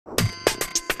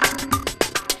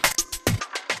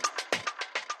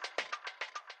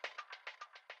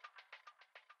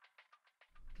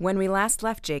When we last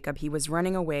left Jacob, he was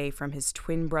running away from his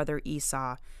twin brother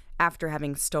Esau after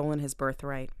having stolen his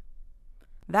birthright.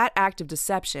 That act of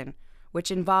deception,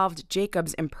 which involved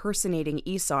Jacob's impersonating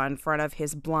Esau in front of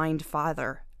his blind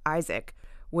father, Isaac,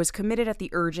 was committed at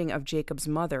the urging of Jacob's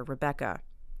mother, Rebekah.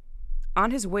 On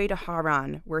his way to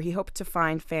Haran, where he hoped to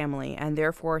find family and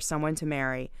therefore someone to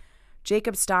marry,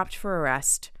 Jacob stopped for a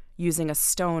rest, using a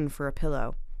stone for a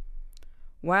pillow.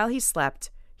 While he slept,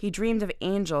 he dreamed of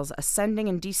angels ascending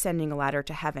and descending a ladder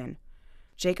to heaven.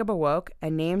 Jacob awoke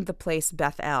and named the place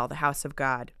Bethel, the house of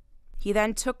God. He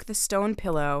then took the stone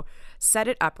pillow, set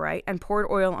it upright, and poured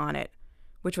oil on it,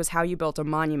 which was how you built a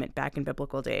monument back in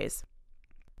biblical days.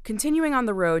 Continuing on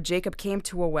the road, Jacob came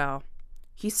to a well.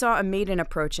 He saw a maiden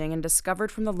approaching and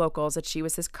discovered from the locals that she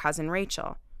was his cousin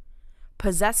Rachel.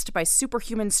 Possessed by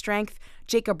superhuman strength,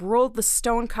 Jacob rolled the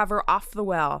stone cover off the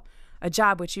well, a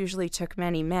job which usually took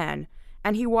many men,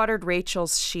 and he watered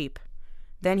Rachel's sheep.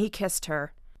 Then he kissed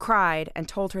her, cried, and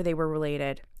told her they were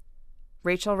related.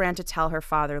 Rachel ran to tell her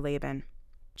father Laban.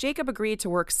 Jacob agreed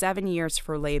to work 7 years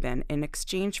for Laban in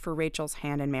exchange for Rachel's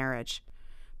hand in marriage.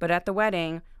 But at the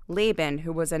wedding, Laban,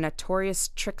 who was a notorious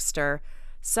trickster,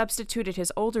 substituted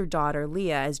his older daughter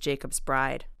Leah as Jacob's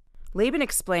bride. Laban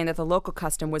explained that the local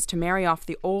custom was to marry off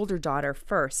the older daughter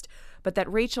first, but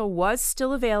that Rachel was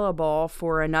still available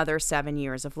for another 7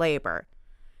 years of labor.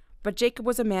 But Jacob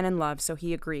was a man in love, so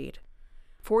he agreed.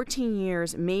 14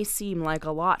 years may seem like a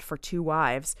lot for 2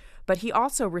 wives, but he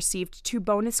also received 2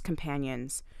 bonus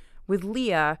companions, with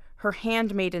Leah, her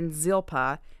handmaiden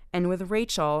Zilpah, and with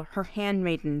Rachel, her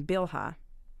handmaiden Bilhah.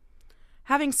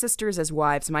 Having sisters as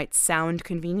wives might sound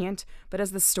convenient, but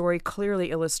as the story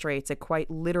clearly illustrates, it quite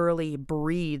literally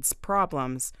breeds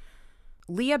problems.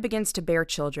 Leah begins to bear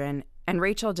children, and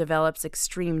Rachel develops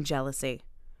extreme jealousy.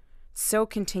 So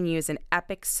continues an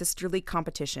epic sisterly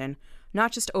competition,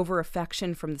 not just over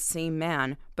affection from the same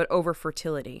man, but over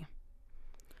fertility.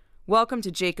 Welcome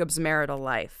to Jacob's marital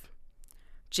life.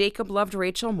 Jacob loved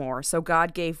Rachel more, so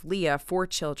God gave Leah 4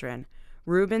 children,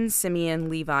 Reuben, Simeon,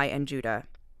 Levi, and Judah.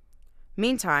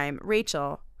 Meantime,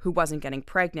 Rachel, who wasn't getting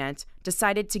pregnant,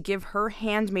 decided to give her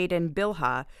handmaiden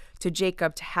Bilhah to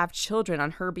Jacob to have children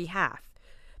on her behalf.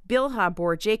 Bilhah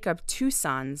bore Jacob 2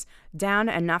 sons, Dan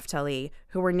and Naphtali,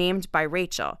 who were named by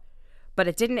Rachel. But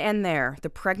it didn't end there.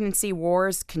 The pregnancy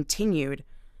wars continued.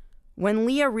 When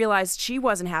Leah realized she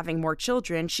wasn't having more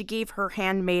children, she gave her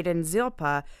handmaiden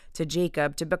Zilpah to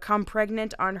Jacob to become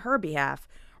pregnant on her behalf,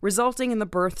 resulting in the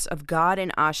births of Gad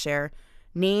and Asher,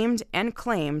 named and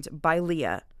claimed by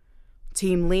Leah.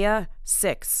 Team Leah,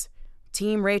 6.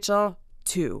 Team Rachel,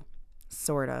 2.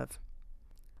 Sort of.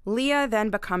 Leah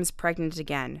then becomes pregnant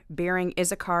again, bearing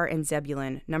Issachar and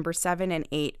Zebulun, number 7 and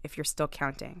 8 if you're still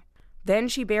counting. Then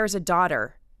she bears a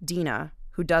daughter, Dinah,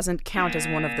 who doesn't count as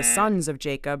one of the sons of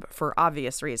Jacob for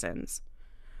obvious reasons.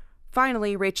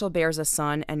 Finally, Rachel bears a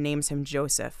son and names him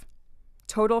Joseph.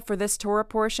 Total for this Torah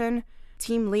portion,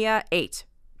 Team Leah, 8.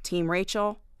 Team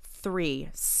Rachel, 3,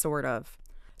 sort of.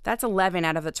 That's 11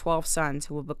 out of the 12 sons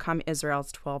who will become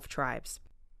Israel's 12 tribes.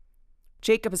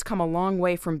 Jacob has come a long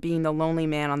way from being the lonely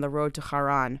man on the road to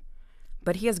Haran,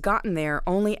 but he has gotten there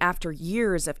only after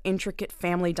years of intricate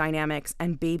family dynamics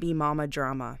and baby mama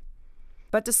drama.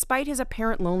 But despite his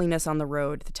apparent loneliness on the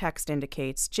road, the text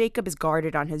indicates, Jacob is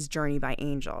guarded on his journey by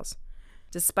angels.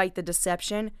 Despite the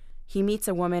deception, he meets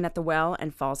a woman at the well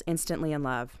and falls instantly in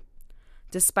love.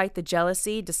 Despite the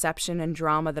jealousy, deception, and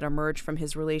drama that emerge from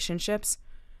his relationships,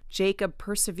 Jacob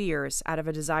perseveres out of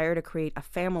a desire to create a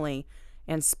family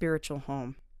and spiritual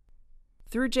home.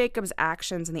 Through Jacob's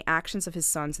actions and the actions of his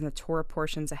sons in the Torah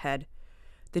portions ahead,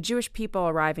 the Jewish people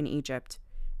arrive in Egypt,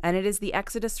 and it is the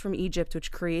exodus from Egypt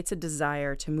which creates a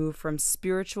desire to move from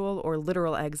spiritual or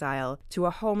literal exile to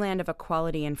a homeland of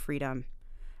equality and freedom.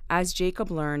 As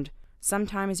Jacob learned,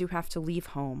 sometimes you have to leave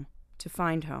home to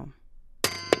find home.